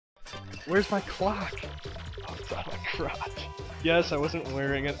Where's my clock? Oh, it's on my crotch. Yes, I wasn't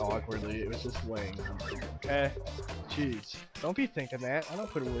wearing it awkwardly. It was just laying something. Okay? Jeez. Don't be thinking that. I don't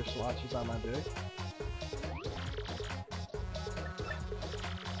put wristwatches on my dick.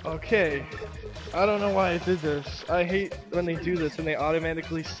 Okay. I don't know why I did this. I hate when they do this and they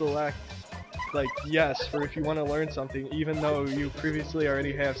automatically select like yes for if you want to learn something, even though you previously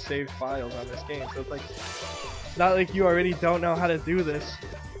already have saved files on this game. So it's like, it's not like you already don't know how to do this.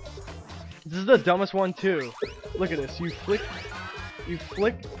 This is the dumbest one too. Look at this. You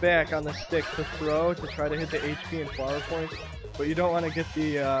flick back on the stick to throw to try to hit the HP and flower points, but you don't want to get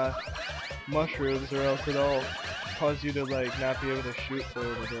the mushrooms or else it'll cause you to like not be able to shoot for a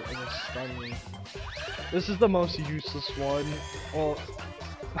little bit. It'll stun you. This is the most useless one. Well,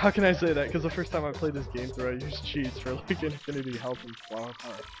 how can I say that? Because the first time I played this game through, I used cheats for like infinity health and flower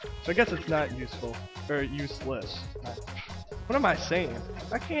power. So I guess it's not useful or useless. What am I saying?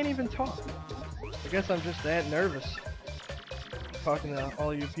 I can't even talk. I guess I'm just that nervous talking to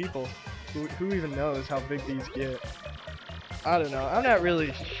all you people. Who even knows how big these get? I don't know. I'm not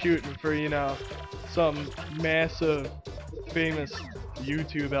really shooting for, you know, some massive, famous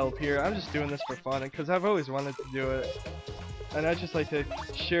YouTube LP here. I'm just doing this for fun because I've always wanted to do it. And I just like to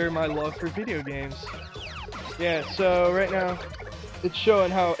share my love for video games. Yeah, so right now, it's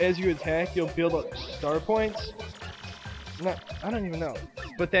showing how as you attack, you'll build up star points. I don't even know.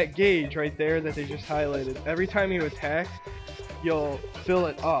 But that gauge right there that they just highlighted, every time you attack, you'll fill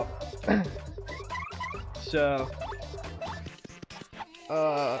it up. So,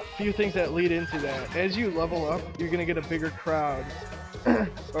 a few things that lead into that. As you level up, you're going to get a bigger crowd.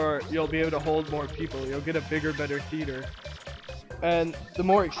 Or you'll be able to hold more people. You'll get a bigger, better theater. And the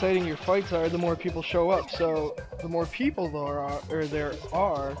more exciting your fights are, the more people show up. So, the more people there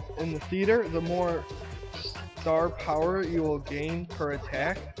are in the theater, the more star power you will gain per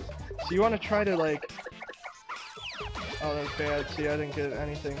attack. So you want to try to like, oh that's bad, see I didn't get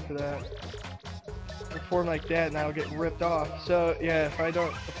anything for that. Perform like that and I'll get ripped off. So yeah, if I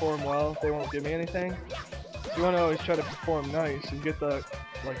don't perform well, they won't give me anything. So you want to always try to perform nice and get the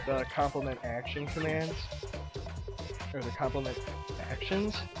like the compliment action commands. Or the compliment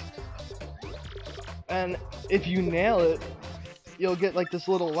actions. And if you nail it, you'll get like this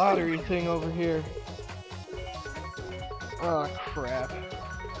little lottery thing over here. Oh crap.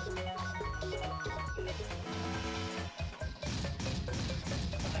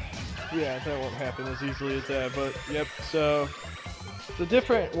 Yeah, that won't happen as easily as that, but yep, so the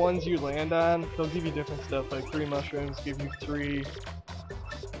different ones you land on, they'll give you different stuff, like 3 mushrooms give you 3,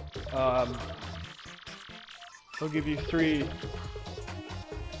 they'll give you 3,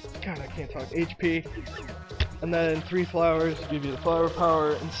 God I can't talk, HP, and then 3 flowers give you the flower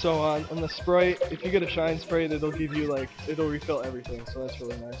power, and so on. And the Sprite, if you get a shine Sprite, it'll give you like, it'll refill everything, so that's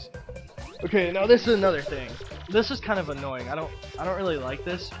really nice. Okay, now this is another thing. This is kind of annoying. I don't really like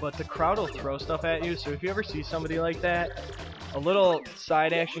this, but the crowd will throw stuff at you, so if you ever see somebody like that, a little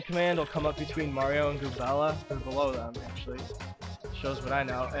side action command will come up between Mario and Goombella, or below them actually. Shows what I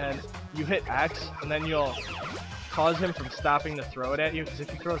know. And you hit X, and then you'll cause him from stopping to throw it at you, because if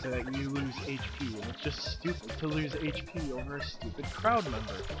he throws it at you, you lose HP, and it's just stupid to lose HP over a stupid crowd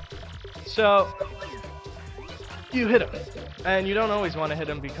member. So, you hit him, and you don't always want to hit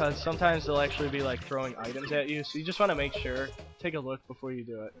him because sometimes they'll actually be like throwing items at you, so you just want to make sure, take a look before you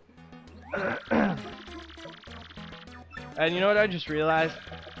do it. And you know what I just realized?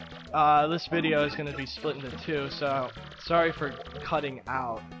 This video is going to be split into 2, so sorry for cutting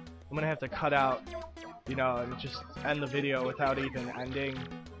out. I'm going to have to cut out, you know, and just end the video without even ending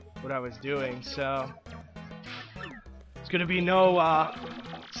what I was doing, so it's gonna be no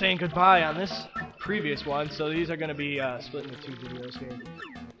saying goodbye on this previous one, so these are gonna be split into 2 videos here.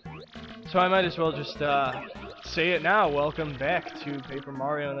 So I might as well just say it now. Welcome back to Paper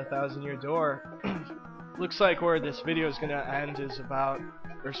Mario and the Thousand Year Door. Looks like where this video is gonna end is about,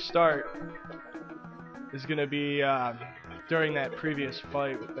 or start, is gonna be during that previous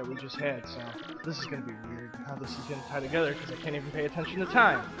fight that we just had, so this is going to be weird how this is going to tie together because I can't even pay attention to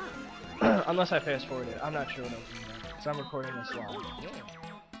time. Unless I fast forward it. I'm not sure what I'm doing because I'm recording this live.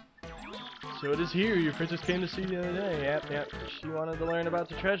 So it is here, your princess came to see you the other day. Yep, she wanted to learn about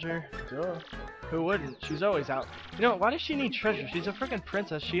the treasure. Duh. Who wouldn't? She's always out. You know, why does she need treasure? She's a freaking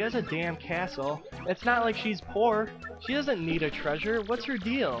princess. She has a damn castle. It's not like she's poor. She doesn't need a treasure. What's her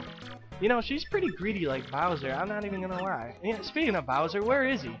deal? You know, she's pretty greedy like Bowser, I'm not even gonna lie. Yeah, speaking of Bowser, where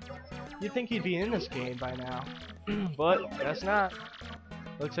is he? You'd think he'd be in this game by now. But, guess not.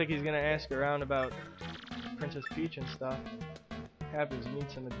 Looks like he's gonna ask around about Princess Peach and stuff. Happens, need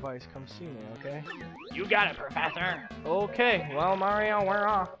some advice, come see me, okay? You got it, Professor! Okay, well Mario, we're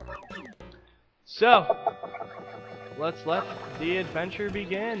off. So, let's let the adventure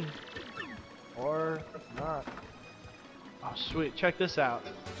begin. Or not. Oh, sweet. Check this out.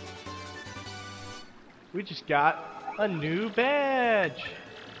 We just got a new badge.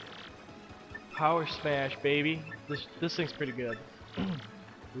 Power Smash, baby. This thing's pretty good.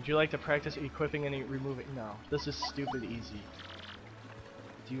 Would you like to practice equipping and removing? No. This is stupid easy.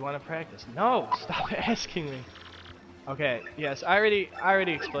 Do you want to practice? No! Stop asking me. Okay, yes, I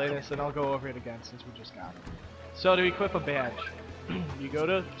already explained this, and I'll go over it again since we just got it. So to equip a badge, you go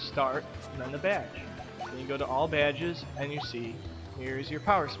to Start, and then the badge. Then you go to All Badges, and you see, here's your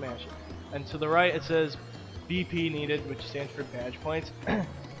Power Smash. And to the right it says BP needed, which stands for badge points. And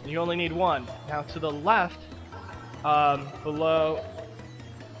you only need one. Now to the left, below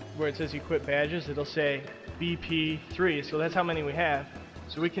where it says equip badges, it'll say BP3, so that's how many we have.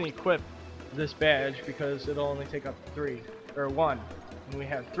 So we can equip this badge because it'll only take up 3, or 1, and we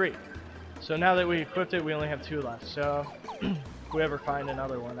have 3. So now that we equipped it, we only have 2 left. So if we ever find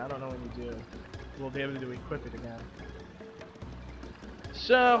another one, I don't know when we do, we'll be able to equip it again.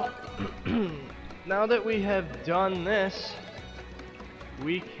 So now that we have done this,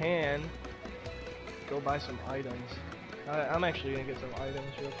 we can go buy some items. I'm actually gonna get some items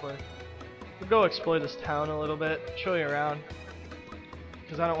real quick. We'll go explore this town a little bit, show you around,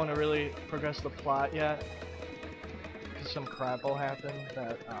 because I don't want to really progress the plot yet, because some crap will happen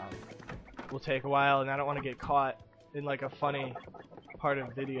that will take a while, and I don't want to get caught in like a funny part of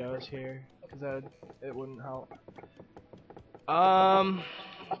videos here, because it wouldn't help.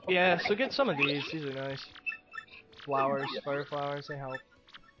 Yeah, so get some of these. These are nice. Flowers, fire flowers, they help.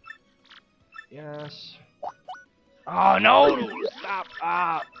 Yes. Oh no! Stop!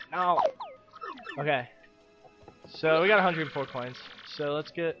 Ah, no. Okay. So we got 104 coins. So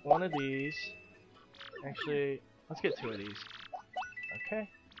let's get one of these. Actually, let's get 2 of these. Okay.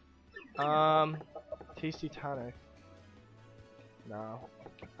 Tasty tonic. No.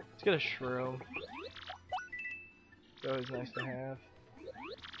 Let's get a shroom. It's always nice to have.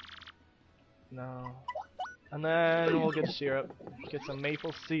 No. And then we'll get syrup. Get some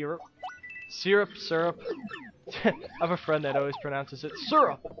maple syrup. Syrup. I have a friend that always pronounces it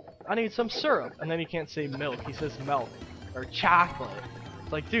syrup. I need some syrup. And then he can't say milk. He says milk. Or chocolate.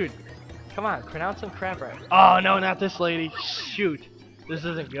 It's like, dude, come on, pronounce some crap right. Oh no, not this lady. Shoot. This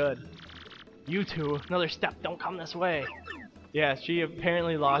isn't good. You two, another step, don't come this way. Yeah, she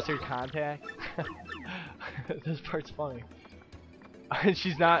apparently lost her contact. This part's funny.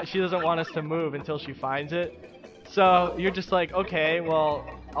 She doesn't want us to move until she finds it. So you're just like, okay, well,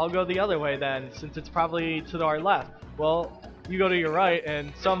 I'll go the other way then, since it's probably to our left. Well, you go to your right,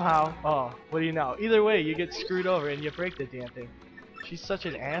 and somehow, oh, what do you know? Either way, you get screwed over and you break the damn thing. She's such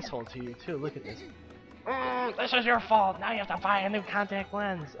an asshole to you too. Look at this. This is your fault. Now you have to buy a new contact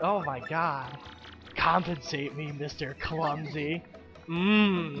lens. Oh my god. Compensate me, Mr. Clumsy.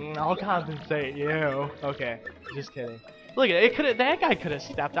 I'll compensate you. Okay, just kidding. Look at it. That guy could have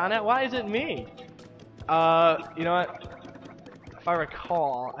stepped on it. Why is it me? You know what? If I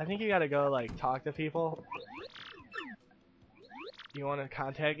recall, I think you gotta go like talk to people. You want to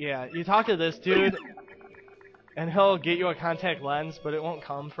contact? Yeah, you talk to this dude, and he'll get you a contact lens, but it won't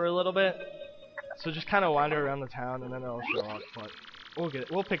come for a little bit. So just kind of wander around the town, and then it'll show up. But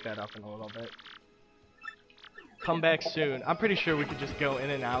we'll pick that up in a little bit. Come back soon. I'm pretty sure we could just go in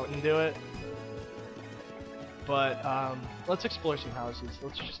and out and do it. But let's explore some houses.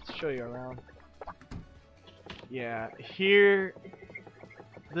 Let's just show you around. Yeah, here.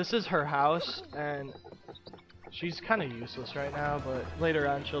 This is her house, and she's kind of useless right now, but later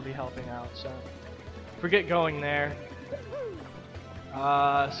on she'll be helping out, so forget going there.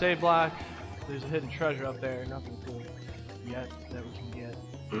 Save block. There's a hidden treasure up there. Nothing cool yet that we can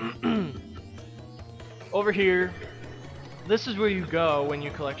get. Over here, this is where you go when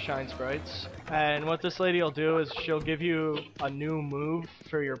you collect Shine Sprites. And what this lady will do is she'll give you a new move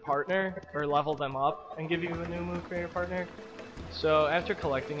for your partner, or level them up and give you a new move for your partner. So after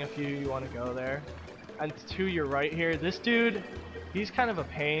collecting a few, you want to go there. And to your right here, this dude, he's kind of a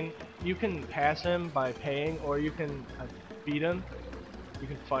pain. You can pass him by paying, or you can beat him. You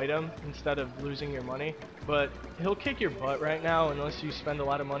can fight him instead of losing your money. But he'll kick your butt right now unless you spend a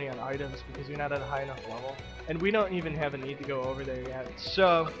lot of money on items because you're not at a high enough level. And we don't even have a need to go over there yet.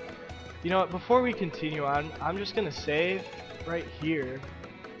 So, you know what, before we continue on, I'm just going to save right here.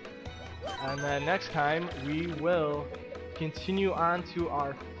 And then next time, we will continue on to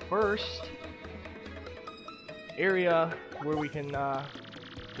our first area where we can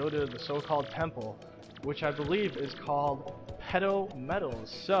go to the so-called temple, which I believe is called Pedo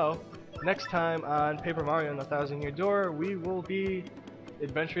Metals. So, next time on Paper Mario and the Thousand Year Door, we will be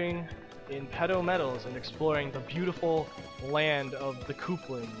adventuring in Pedo Metals and exploring the beautiful land of the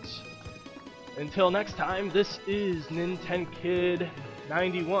Koopalings. Until next time, this is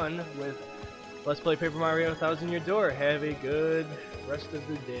Nintenkid91 with Let's Play Paper Mario Thousand Year Door. Have a good rest of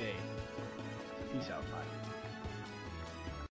the day. Peace out.